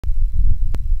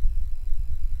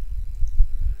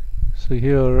So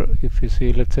here if you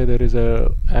see, let's say there is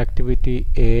a activity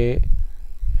A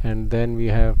and then we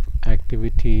have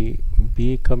activity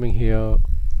B coming here.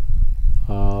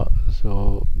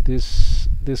 So this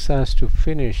has to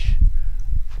finish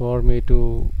for me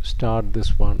to start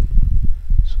this one.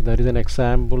 So that is an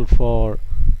example for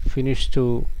finish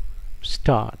to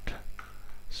start.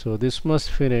 So this must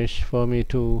finish for me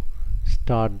to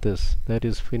start this, that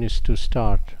is finish to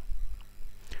start.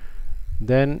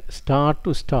 Then start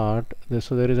to start,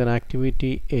 so there is an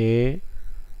activity A,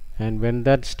 and when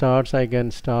that starts I can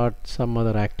start some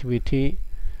other activity.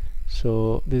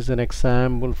 So this is an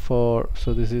example for,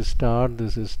 so this is start,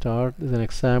 this is start, this is an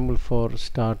example for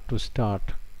start to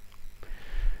start.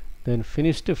 Then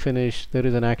finish to finish, there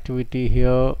is an activity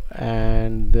here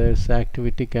and this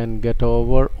activity can get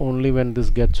over only when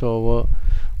this gets over.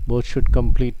 Both should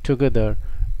complete together.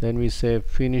 Then we say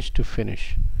finish to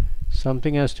finish.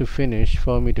 Something has to finish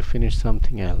for me to finish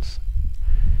something else.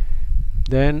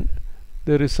 Then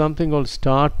there is something called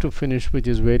start to finish, which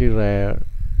is very rare.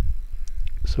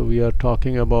 So we are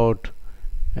talking about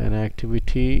an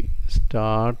activity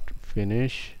start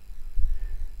finish,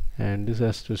 and this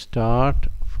has to start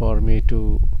for me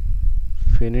to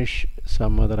finish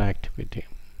some other activity.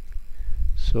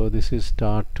 So this is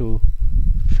start to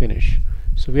finish.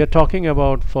 So we are talking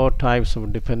about 4 types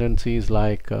of dependencies,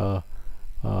 like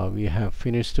we have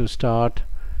finish to start,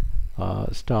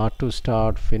 start to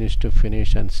start, finish to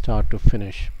finish, and start to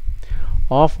finish.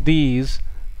 Of these,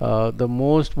 the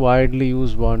most widely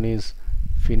used one is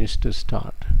finish to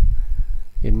start.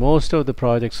 In most of the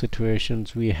project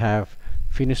situations we have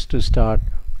finish to start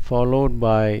followed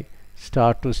by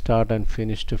start to start and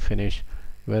finish to finish,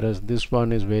 whereas this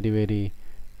one is very, very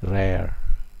rare.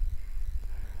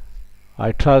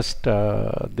 I trust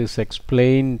this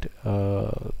explained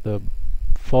the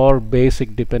 4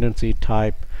 basic dependency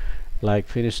type, like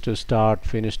finish to start,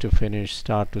 finish to finish,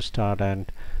 start to start,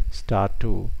 and start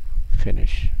to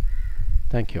finish.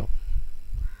 Thank you.